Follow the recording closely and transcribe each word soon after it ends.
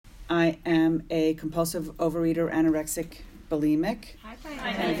I am a compulsive overeater, anorexic, bulimic,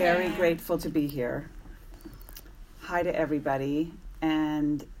 and very grateful to be here. Hi to everybody,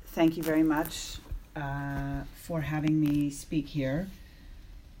 and thank you very much for having me speak here.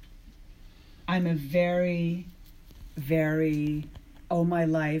 I'm a very, very, owe my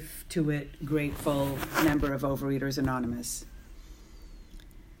life to it, grateful member of Overeaters Anonymous.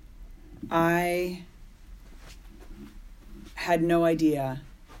 I had no idea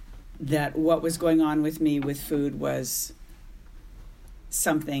that what was going on with me with food was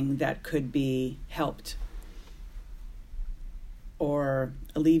something that could be helped or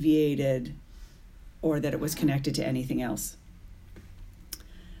alleviated, or that it was connected to anything else.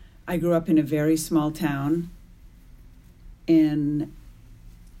 I grew up in a very small town in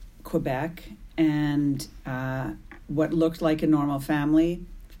Quebec, and what looked like a normal family.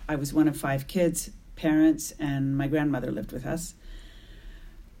 I was one of 5 kids, parents, and my grandmother lived with us.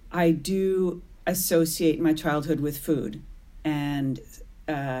 I do associate my childhood with food, and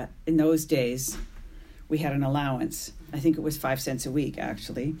in those days we had an allowance. I think it was 5 cents a week,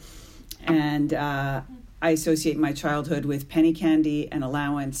 actually. And I associate my childhood with penny candy and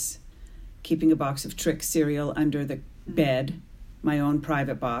allowance, keeping a box of Trix cereal under the bed, my own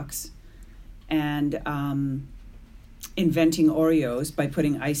private box, and inventing Oreos by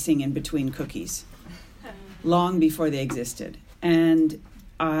putting icing in between cookies, long before they existed. And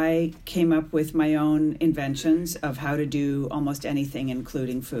I came up with my own inventions of how to do almost anything,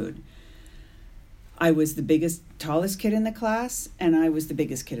 including food. I was the tallest kid in the class, and I was the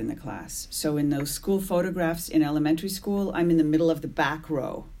biggest kid in the class. So in those school photographs in elementary school, I'm in the middle of the back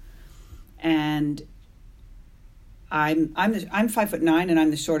row. And I'm 5'9", and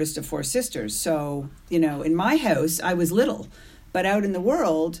I'm the shortest of 4 sisters. So, in my house, I was little. But out in the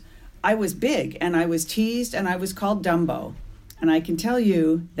world, I was big, and I was teased, and I was called Dumbo. And I can tell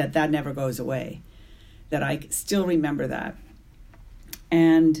you that never goes away, that I still remember that.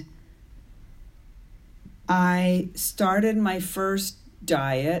 And I started my first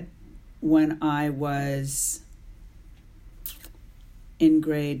diet when I was in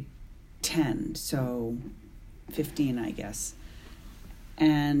grade 10, so 15, I guess.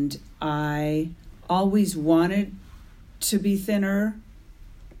 And I always wanted to be thinner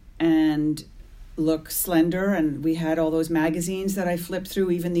and look slender, and we had all those magazines that I flipped through,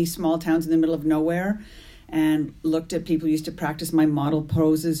 even these small towns in the middle of nowhere, and looked at people who used to practice my model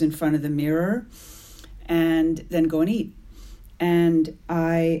poses in front of the mirror and then go and eat. And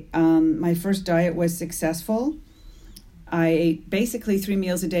my first diet was successful. I ate basically 3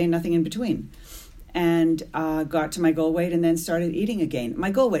 meals a day, nothing in between, and got to my goal weight and then started eating again. My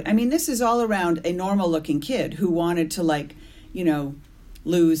goal weight, this is all around a normal looking kid who wanted to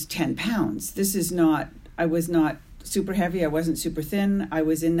lose 10 pounds. I was not super heavy. I wasn't super thin. I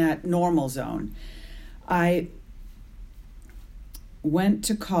was in that normal zone. I went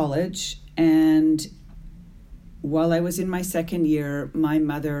to college, and while I was in my second year, my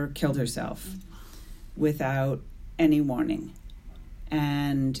mother killed herself without any warning.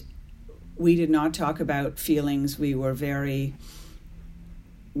 And we did not talk about feelings. We were very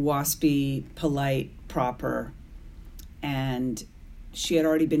waspy, polite, proper, and she had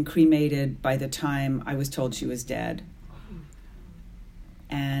already been cremated by the time I was told she was dead.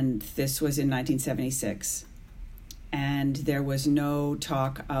 And this was in 1976. And there was no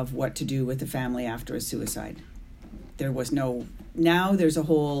talk of what to do with the family after a suicide. There was no... Now there's a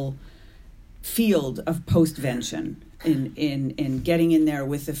whole field of postvention in getting in there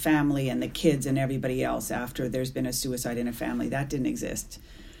with the family and the kids and everybody else after there's been a suicide in a family. That didn't exist.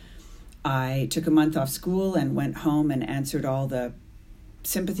 I took a month off school and went home and answered all the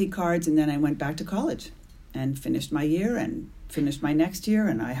sympathy cards, and then I went back to college and finished my year and finished my next year,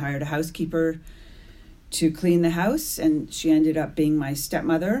 and I hired a housekeeper to clean the house, and she ended up being my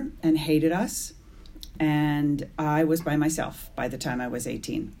stepmother and hated us, and I was by myself by the time I was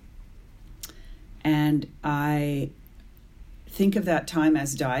 18. And I think of that time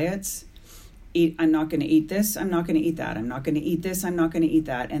as diets. I'm not going to eat this, I'm not going to eat that, I'm not going to eat this, I'm not going to eat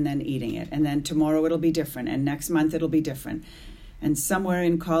that, and then eating it. And then tomorrow it'll be different, and next month it'll be different. And somewhere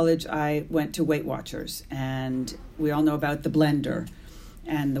in college, I went to Weight Watchers, and we all know about the blender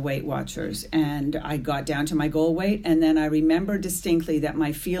and the Weight Watchers. And I got down to my goal weight, and then I remember distinctly that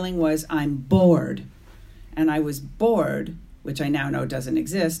my feeling was, I'm bored. And I was bored, which I now know doesn't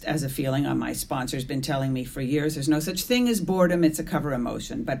exist as a feeling. My sponsor's been telling me for years, there's no such thing as boredom, it's a cover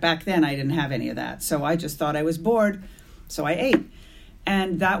emotion. But back then, I didn't have any of that. So I just thought I was bored, so I ate.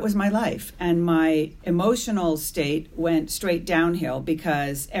 And that was my life. And my emotional state went straight downhill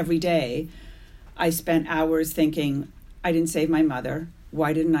because every day I spent hours thinking, I didn't save my mother.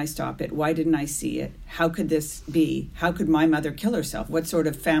 Why didn't I stop it? Why didn't I see it? How could this be? How could my mother kill herself? What sort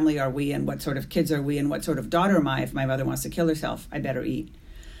of family are we, and what sort of kids are we, and what sort of daughter am I? If my mother wants to kill herself, I better eat.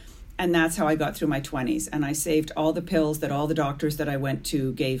 And that's how I got through my 20s. And I saved all the pills that all the doctors that I went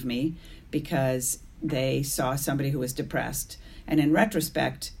to gave me because they saw somebody who was depressed. And in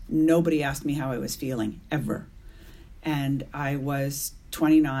retrospect, nobody asked me how I was feeling, ever. And I was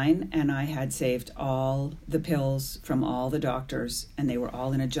 29, and I had saved all the pills from all the doctors, and they were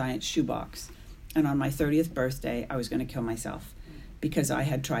all in a giant shoebox. And on my 30th birthday, I was going to kill myself because I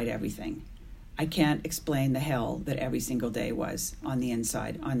had tried everything. I can't explain the hell that every single day was on the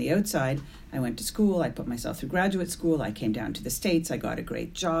inside. On the outside, I went to school, I put myself through graduate school, I came down to the States, I got a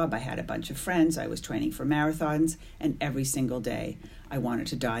great job, I had a bunch of friends, I was training for marathons, and every single day I wanted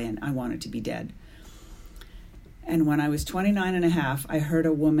to die and I wanted to be dead. And when I was 29 and a half, I heard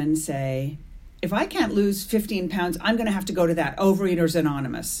a woman say, if I can't lose 15 pounds, I'm going to have to go to that Overeaters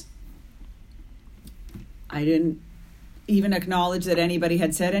Anonymous. I didn't even acknowledge that anybody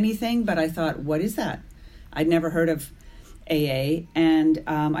had said anything, but I thought, what is that? I'd never heard of AA, and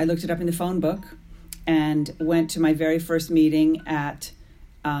I looked it up in the phone book and went to my very first meeting at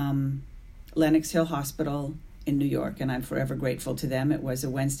Lenox Hill Hospital in New York, and I'm forever grateful to them. It was a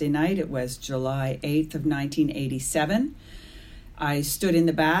Wednesday night. It was July 8th of 1987. I stood in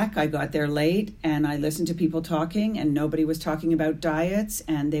the back, I got there late, and I listened to people talking, and nobody was talking about diets,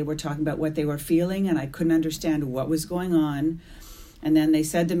 and they were talking about what they were feeling, and I couldn't understand what was going on. And then they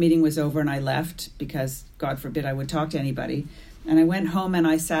said the meeting was over, and I left because, God forbid, I would talk to anybody. And I went home, and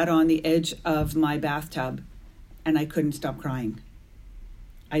I sat on the edge of my bathtub, and I couldn't stop crying.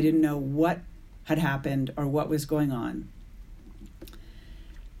 I didn't know what had happened or what was going on.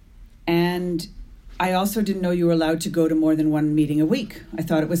 And I also didn't know you were allowed to go to more than one meeting a week. I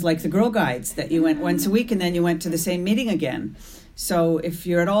thought it was like the Girl Guides, that you went once a week and then you went to the same meeting again. So if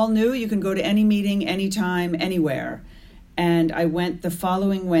you're at all new, you can go to any meeting, anytime, anywhere. And I went the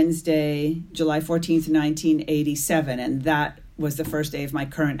following Wednesday, July 14th, 1987, and that was the first day of my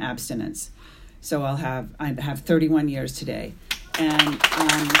current abstinence. So I have 31 years today. And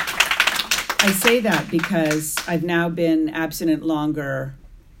I say that because I've now been abstinent longer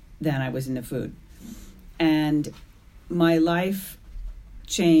than I was in the food. And my life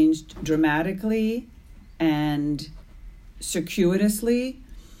changed dramatically and circuitously.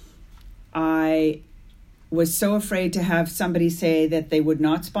 I was so afraid to have somebody say that they would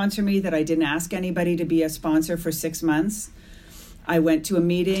not sponsor me that I didn't ask anybody to be a sponsor for 6 months. I went to a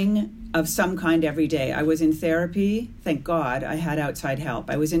meeting of some kind every day. I was in therapy. Thank God I had outside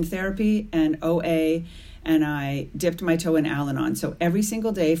help. I was in therapy and OA, and I dipped my toe in Al-Anon. So every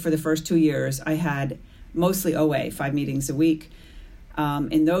single day for the first 2 years, I had mostly OA, 5 meetings a week.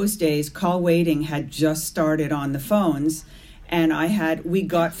 In those days, call waiting had just started on the phones, and we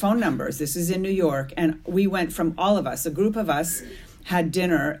got phone numbers. This is in New York, and we went from all of us, a group of us, had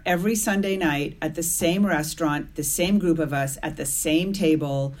dinner every Sunday night at the same restaurant, the same group of us at the same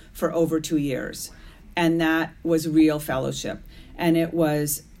table for over 2 years. And that was real fellowship. And it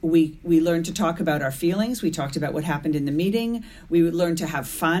was, we learned to talk about our feelings. We talked about what happened in the meeting. We learned to have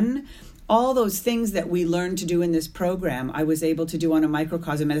fun. All those things that we learned to do in this program, I was able to do on a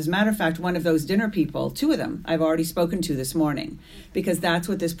microcosm. And as a matter of fact, one of those dinner people, 2 of them, I've already spoken to this morning, because that's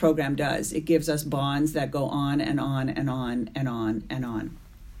what this program does. It gives us bonds that go on and on and on and on and on.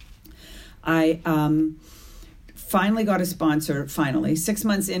 I finally got a sponsor, 6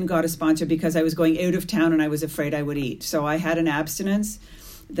 months in, got a sponsor because I was going out of town and I was afraid I would eat. So I had an abstinence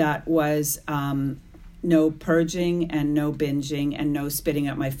that was no purging and no binging and no spitting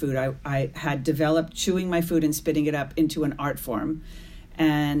up my food. I had developed chewing my food and spitting it up into an art form.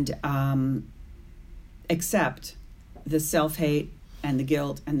 And except the self-hate and the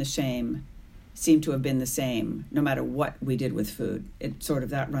guilt and the shame seem to have been the same no matter what we did with food. It sort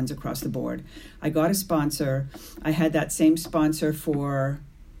of, that runs across the board. I got a sponsor. I had that same sponsor for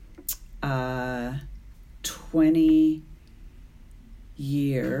 20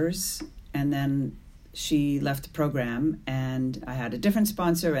 years, and then she left the program, and I had a different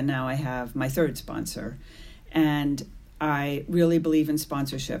sponsor, and now I have my third sponsor. And I really believe in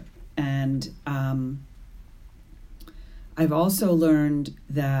sponsorship. And I've also learned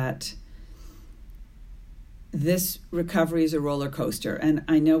that this recovery is a roller coaster. And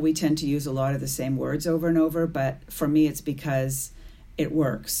I know we tend to use a lot of the same words over and over, but for me, it's because it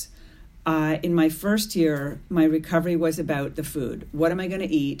works. In my first year, my recovery was about the food. What am I going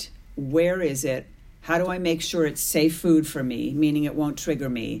to eat? Where is it? How do I make sure it's safe food for me, meaning it won't trigger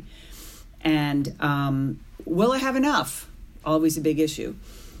me? And will I have enough? Always a big issue.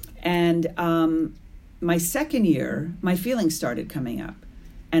 And my second year, my feelings started coming up.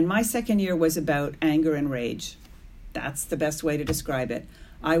 And my second year was about anger and rage. That's the best way to describe it.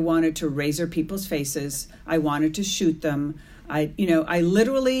 I wanted to razor people's faces. I wanted to shoot them. I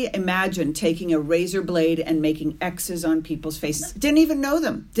literally imagined taking a razor blade and making X's on people's faces. Didn't even know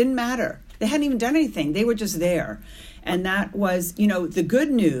them. Didn't matter. They hadn't even done anything. They were just there. And that was, the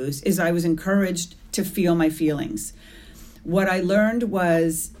good news is I was encouraged to feel my feelings. What I learned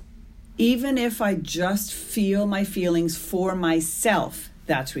was, even if I just feel my feelings for myself,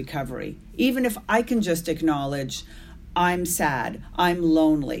 that's recovery. Even if I can just acknowledge, I'm sad, I'm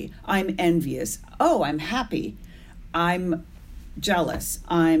lonely, I'm envious, I'm happy, I'm jealous,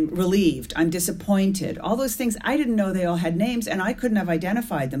 I'm relieved, I'm disappointed. All those things, I didn't know they all had names, and I couldn't have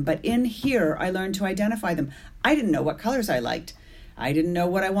identified them. But in here, I learned to identify them. I didn't know what colors I liked. I didn't know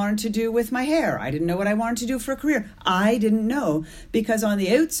what I wanted to do with my hair. I didn't know what I wanted to do for a career. I didn't know, because on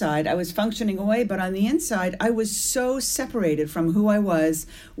the outside, I was functioning away, but on the inside, I was so separated from who I was,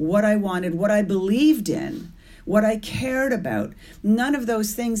 what I wanted, what I believed in, what I cared about. None of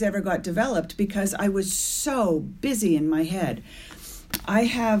those things ever got developed because I was so busy in my head. I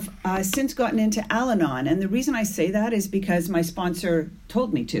have since gotten into Al-Anon, and the reason I say that is because my sponsor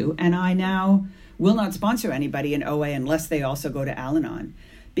told me to, and I now will not sponsor anybody in OA unless they also go to Al-Anon,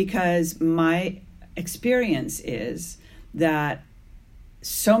 because my experience is that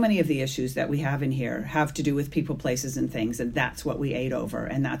so many of the issues that we have in here have to do with people, places, and things, and that's what we ate over,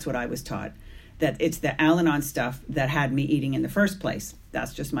 and that's what I was taught. That it's the Al-Anon stuff that had me eating in the first place.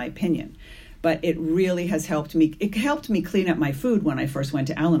 That's just my opinion. But it really has helped me. It helped me clean up my food when I first went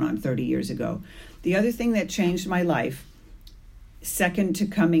to Al-Anon 30 years ago. The other thing that changed my life, second to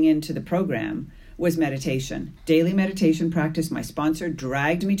coming into the program, was meditation. Daily meditation practice. My sponsor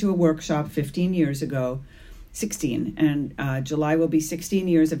dragged me to a workshop 15 years ago, 16, and July will be 16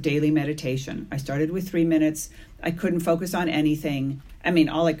 years of daily meditation. I started with 3 minutes. I couldn't focus on anything.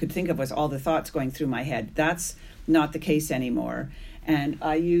 All I could think of was all the thoughts going through my head. That's not the case anymore. And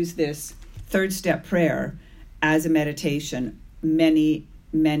I use this third step prayer as a meditation many,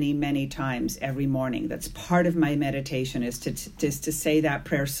 many, many times every morning. That's part of my meditation, is to say that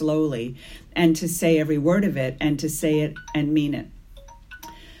prayer slowly and to say every word of it and to say it and mean it.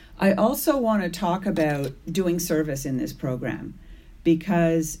 I also want to talk about doing service in this program,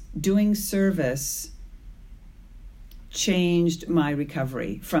 because doing service changed my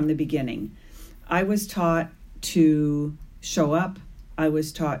recovery from the beginning. I was taught to show up. I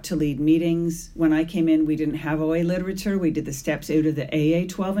was taught to lead meetings. When I came in, we didn't have OA literature. We did the steps out of the AA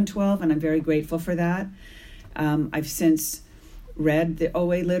 12 and 12, and I'm very grateful for that. I've since read the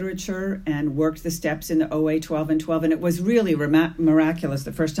OA literature and worked the steps in the OA 12 and 12, and it was really miraculous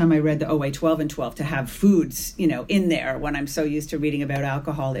the first time I read the OA 12 and 12 to have foods, in there when I'm so used to reading about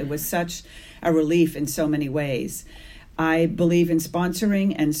alcohol. It was such a relief in so many ways. I believe in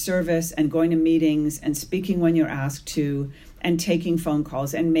sponsoring and service and going to meetings and speaking when you're asked to and taking phone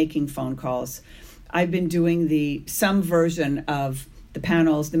calls and making phone calls. I've been doing some version of the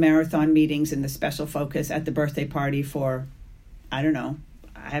panels, the marathon meetings, and the special focus at the birthday party for, I don't know,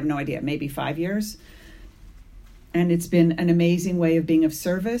 I have no idea, maybe 5 years. And it's been an amazing way of being of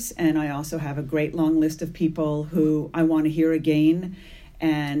service. And I also have a great long list of people who I want to hear again.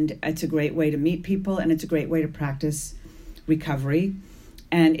 And it's a great way to meet people, and it's a great way to practice recovery.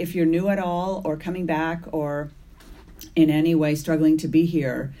 And if you're new at all or coming back or in any way struggling to be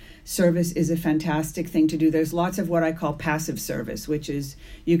here, service is a fantastic thing to do. There's lots of what I call passive service, which is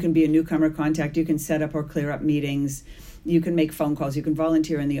you can be a newcomer contact, you can set up or clear up meetings, you can make phone calls, you can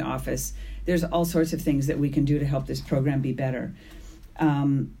volunteer in the office. There's all sorts of things that we can do to help this program be better.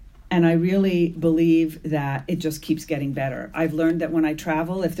 And I really believe that it just keeps getting better. I've learned that when I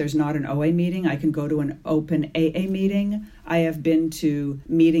travel, if there's not an OA meeting, I can go to an open AA meeting. I have been to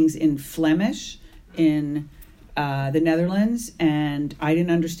meetings in Flemish in the Netherlands, and I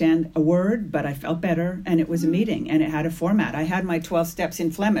didn't understand a word, but I felt better, and it was a meeting, and it had a format. I had my 12 steps in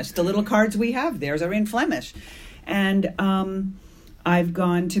Flemish. The little cards we have, theirs are in Flemish. And I've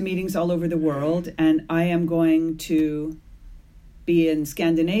gone to meetings all over the world, and I am going to be in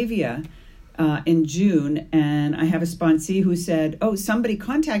Scandinavia in June, and I have a sponsee who said, somebody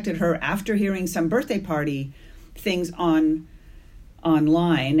contacted her after hearing some birthday party things online,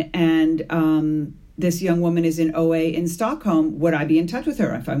 and this young woman is in OA in Stockholm. Would I be in touch with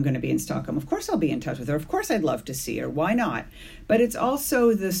her if I'm going to be in Stockholm? Of course I'll be in touch with her. Of course I'd love to see her. Why not? But it's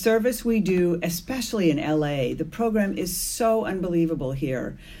also the service we do, especially in LA. The program is so unbelievable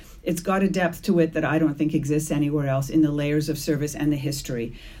here. It's got a depth to it that I don't think exists anywhere else in the layers of service and the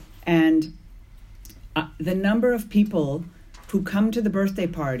history. And the number of people who come to the birthday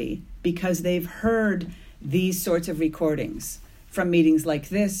party because they've heard these sorts of recordings from meetings like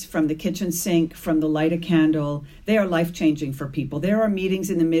this, from the kitchen sink, from the light a candle. They are life-changing for people. There are meetings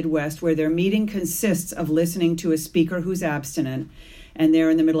in the Midwest where their meeting consists of listening to a speaker who's abstinent, and they're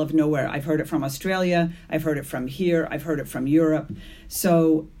in the middle of nowhere. I've heard it from Australia. I've heard it from here. I've heard it from Europe.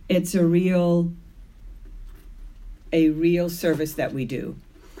 So it's a real service that we do.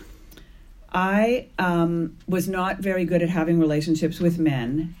 I was not very good at having relationships with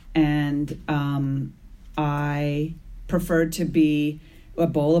men, and I preferred to be a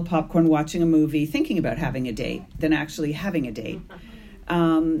bowl of popcorn watching a movie, thinking about having a date, than actually having a date.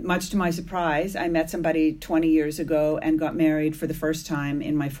 Much to my surprise, I met somebody 20 years ago and got married for the first time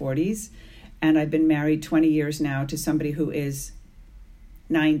in my 40s, and I've been married 20 years now to somebody who is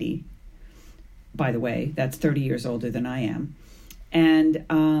 90. By the way, that's 30 years older than I am.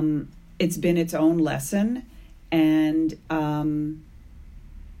 And it's been its own lesson, and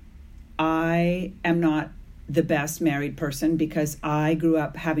I am not the best married person because I grew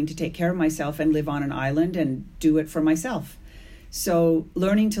up having to take care of myself and live on an island and do it for myself. So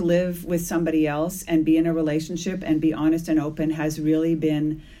learning to live with somebody else and be in a relationship and be honest and open has really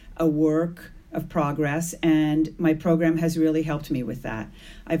been a work of progress, and my program has really helped me with that.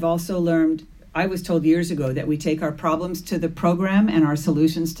 I've also learned, I was told years ago that we take our problems to the program and our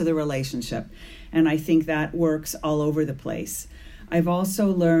solutions to the relationship, and I think that works all over the place. I've also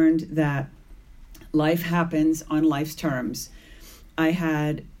learned that life happens on life's terms. I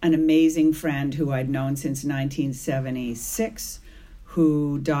had an amazing friend who I'd known since 1976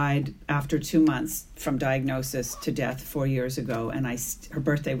 who died after 2 months from diagnosis to death 4 years ago. And her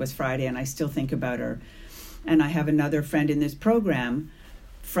birthday was Friday, and I still think about her. And I have another friend in this program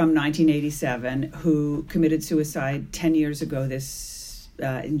from 1987 who committed suicide 10 years ago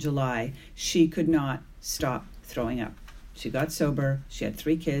in July. She could not stop throwing up. She got sober. She had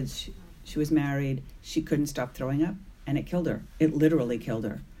 3 kids. She was married. She couldn't stop throwing up, and it killed her. It literally killed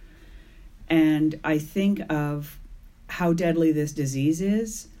her. And I think of how deadly this disease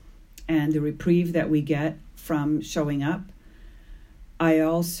is and the reprieve that we get from showing up. I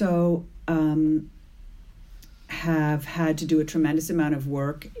also have had to do a tremendous amount of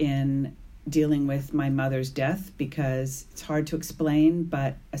work in dealing with my mother's death, because it's hard to explain,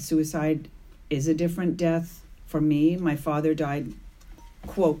 but a suicide is a different death for me. My father died,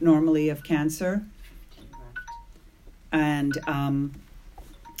 quote, normally of cancer. And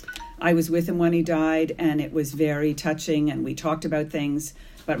I was with him when he died, and it was very touching, and we talked about things.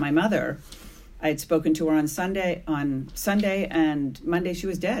 But my mother, I had spoken to her on Sunday, and Monday she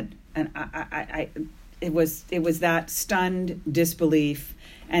was dead. And it was that stunned disbelief,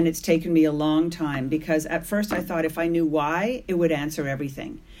 and it's taken me a long time, because at first I thought if I knew why, it would answer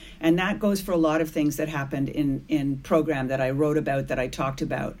everything. And that goes for a lot of things that happened in program that I wrote about, that I talked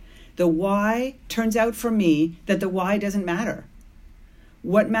about. The why, turns out for me that the why doesn't matter.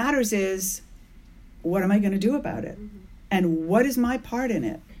 What matters is, what am I going to do about it? Mm-hmm. And what is my part in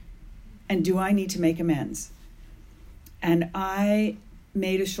it? And do I need to make amends? And I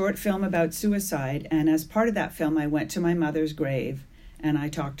made a short film about suicide, and as part of that film, I went to my mother's grave and I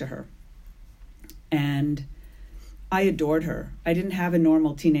talked to her. And I adored her. I didn't have a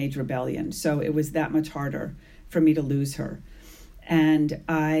normal teenage rebellion, so it was that much harder for me to lose her. And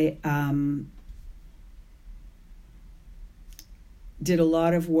I did a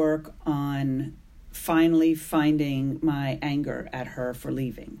lot of work on finally finding my anger at her for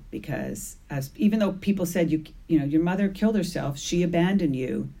leaving, because even though people said, you know, your mother killed herself, she abandoned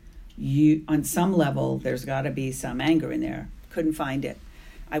you, on some level, there's got to be some anger in there. Couldn't find it.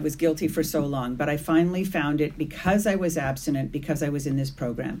 I was guilty for so long, but I finally found it because I was abstinent, because I was in this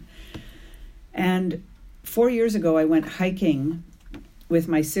program. And 4 years ago, I went hiking with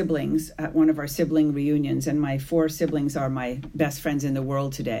my siblings at one of our sibling reunions, and my 4 siblings are my best friends in the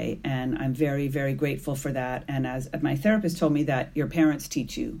world today, and I'm very, very grateful for that. And as my therapist told me, that your parents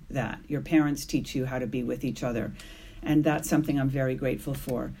teach you that. Your parents teach you how to be with each other, and that's something I'm very grateful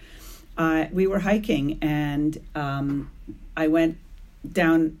for. We were hiking, and I went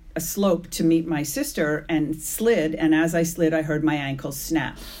down a slope to meet my sister and slid, and as I slid, I heard my ankle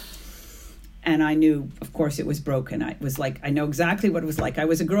snap. And I knew, of course, it was broken. I know exactly what it was like. I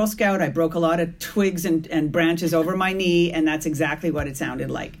was a Girl Scout. I broke a lot of twigs and branches over my knee, and that's exactly what it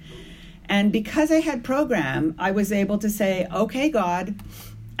sounded like. And because I had program, I was able to say, okay, God,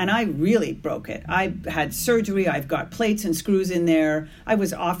 and I really broke it. I had surgery. I've got plates and screws in there. I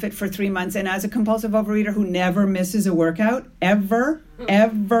was off it for 3 months. And as a compulsive overeater who never misses a workout, ever,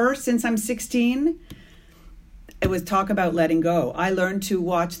 since I'm 16, it was talk about letting go. I learned to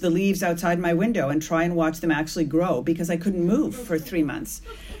watch the leaves outside my window and try and watch them actually grow, because I couldn't move for 3 months.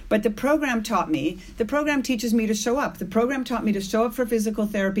 But the program teaches me to show up. The program taught me to show up for physical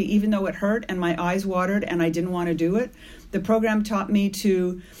therapy, even though it hurt and my eyes watered and I didn't want to do it. The program taught me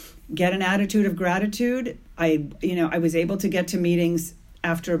to get an attitude of gratitude. I was able to get to meetings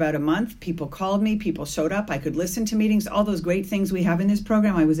after about a month. People called me, people showed up. I could listen to meetings, all those great things we have in this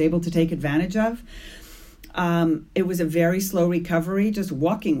program, I was able to take advantage of. It was a very slow recovery. Just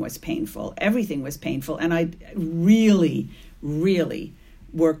walking was painful. Everything was painful. And I really, really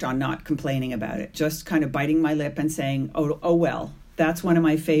worked on not complaining about it, just kind of biting my lip and saying, oh well. That's one of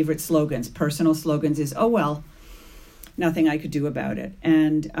my favorite slogans, personal slogans, is, oh well, nothing I could do about it.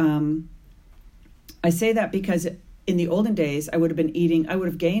 And I say that because in the olden days, I would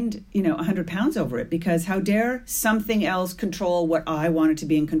have gained, 100 pounds over it, because how dare something else control what I wanted to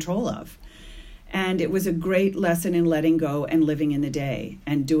be in control of. And it was a great lesson in letting go and living in the day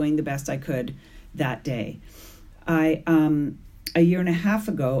and doing the best I could that day. A year and a half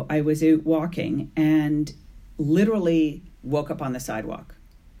ago, I was out walking and literally woke up on the sidewalk.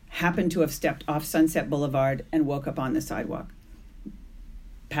 Happened to have stepped off Sunset Boulevard and woke up on the sidewalk.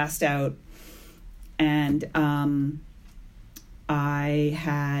 Passed out. And I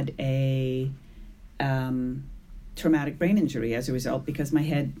had a traumatic brain injury as a result, because my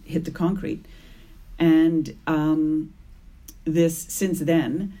head hit the concrete. And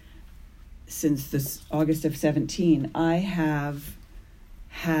since this August of 17, I have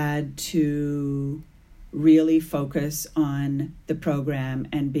had to really focus on the program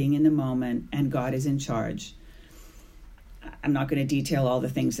and being in the moment, and God is in charge. I'm not going to detail all the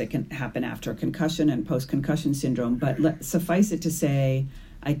things that can happen after concussion and post-concussion syndrome, but suffice it to say,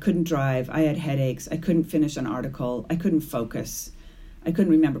 I couldn't drive, I had headaches, I couldn't finish an article, I couldn't focus, I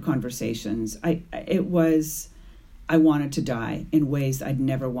couldn't remember conversations. I wanted to die in ways I'd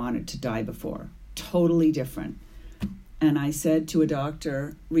never wanted to die before. Totally different. And I said to a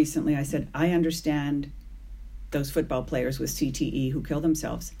doctor recently, I said, I understand those football players with CTE who kill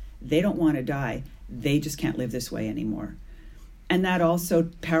themselves. They don't want to die. They just can't live this way anymore. And that also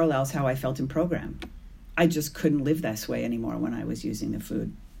parallels how I felt in program. I just couldn't live this way anymore when I was using the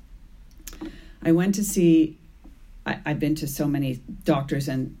food. I went to see, I've been to so many doctors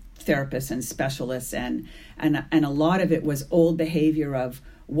and therapists and specialists, and a lot of it was old behavior of,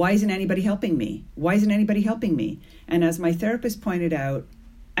 why isn't anybody helping me? Why isn't anybody helping me? And as my therapist pointed out,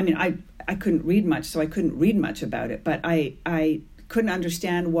 I couldn't read much, so I couldn't read much about it, but I couldn't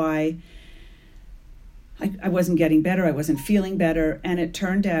understand why I wasn't getting better, I wasn't feeling better, and it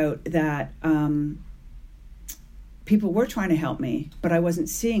turned out that people were trying to help me, but I wasn't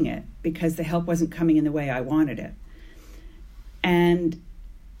seeing it because the help wasn't coming in the way I wanted it. And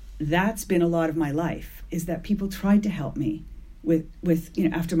that's been a lot of my life, is that people tried to help me with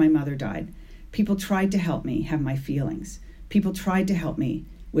after my mother died. People tried to help me have my feelings. People tried to help me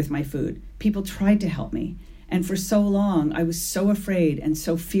with my food. People tried to help me. And for so long, I was so afraid and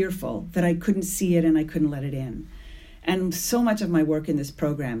so fearful that I couldn't see it and I couldn't let it in. And so much of my work in this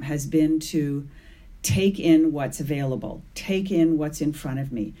program has been to take in what's available, take in what's in front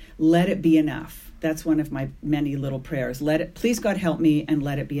of me, let it be enough. That's one of my many little prayers. Please God help me and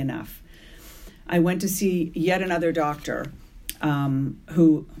let it be enough. I went to see yet another doctor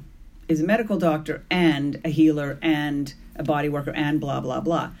who is a medical doctor and a healer and a body worker and blah, blah,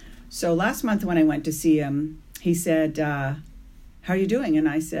 blah. So last month when I went to see him, he said, how are you doing? And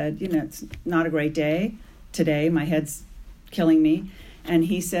I said, it's not a great day today. My head's killing me. And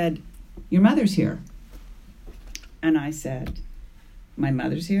he said, your mother's here. And I said, my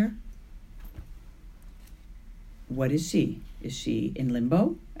mother's here? What is she? Is she in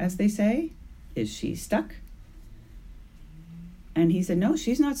limbo, as they say? Is she stuck? And he said, no,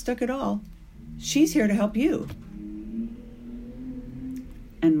 she's not stuck at all. She's here to help you.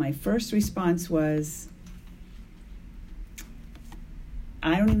 And my first response was,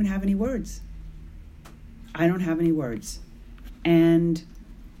 I don't even have any words. I don't have any words. And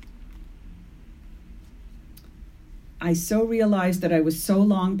I so realized that I was so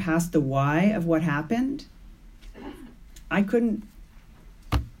long past the why of what happened, I couldn't,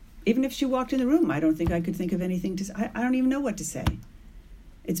 even if she walked in the room, I don't think I could think of anything to say. I don't even know what to say.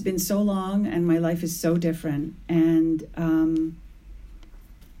 It's been so long and my life is so different. And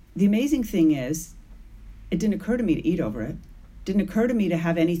the amazing thing is, it didn't occur to me to eat over it. Didn't occur to me to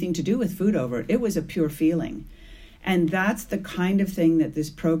have anything to do with food over it. It was a pure feeling. And that's the kind of thing that this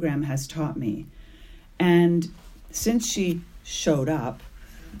program has taught me. And since she showed up,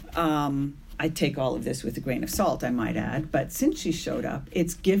 I take all of this with a grain of salt, I might add, but since she showed up,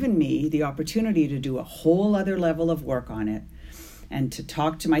 it's given me the opportunity to do a whole other level of work on it. and to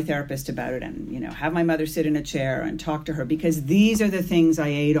talk to my therapist about it, and, have my mother sit in a chair and talk to her, because these are the things I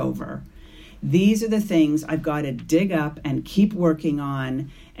ate over. These are the things I've got to dig up and keep working on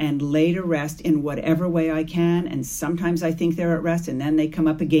and lay to rest in whatever way I can. And sometimes I think they're at rest and then they come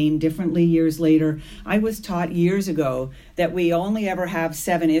up again differently years later. I was taught years ago that we only ever have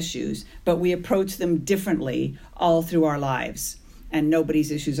 7 issues, but we approach them differently all through our lives. And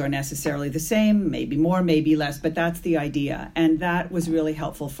nobody's issues are necessarily the same, maybe more, maybe less, but that's the idea. And that was really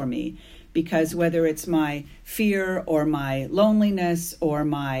helpful for me, because whether it's my fear or my loneliness or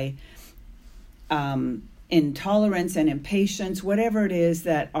my intolerance and impatience, whatever it is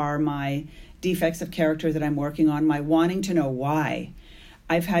that are my defects of character that I'm working on, my wanting to know why,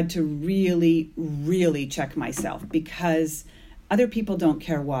 I've had to really, really check myself, because other people don't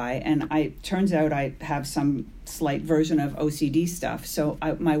care why. And turns out I have some slight version of OCD stuff. So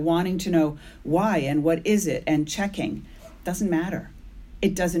my wanting to know why and what is it and checking doesn't matter.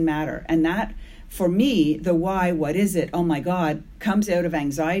 It doesn't matter. And that, for me, the why, what is it, oh my God, comes out of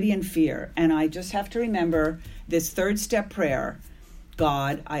anxiety and fear. And I just have to remember this 3rd step prayer.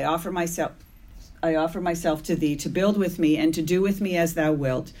 God, I offer myself to thee to build with me and to do with me as thou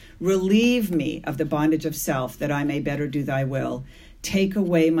wilt. Relieve me of the bondage of self, that I may better do thy will. Take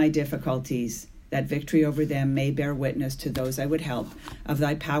away my difficulties, that victory over them may bear witness to those I would help, of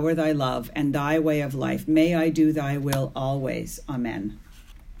thy power, thy love, and thy way of life. May I do thy will always. Amen.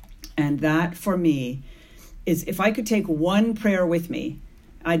 And that, for me, is, if I could take one prayer with me,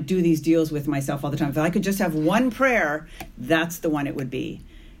 I'd do these deals with myself all the time. If I could just have one prayer, that's the one it would be.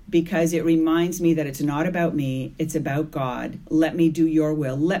 Because it reminds me that it's not about me, it's about God. Let me do your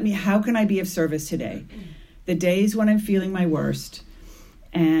will. How can I be of service today? The days when I'm feeling my worst,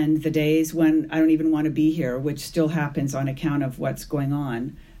 and the days when I don't even want to be here, which still happens on account of what's going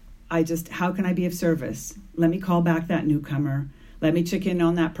on, how can I be of service? Let me call back that newcomer. Let me check in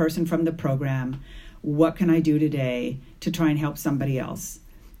on that person from the program. What can I do today to try and help somebody else?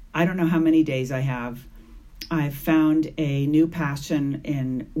 I don't know how many days I have. I've found a new passion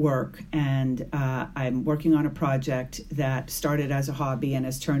in work, and I'm working on a project that started as a hobby and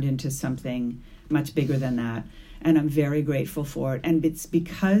has turned into something much bigger than that. And I'm very grateful for it. And it's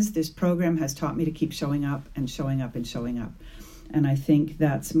because this program has taught me to keep showing up and showing up and showing up. And I think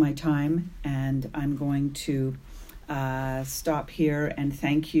that's my time, and I'm going to stop here and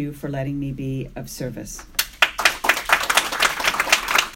thank you for letting me be of service.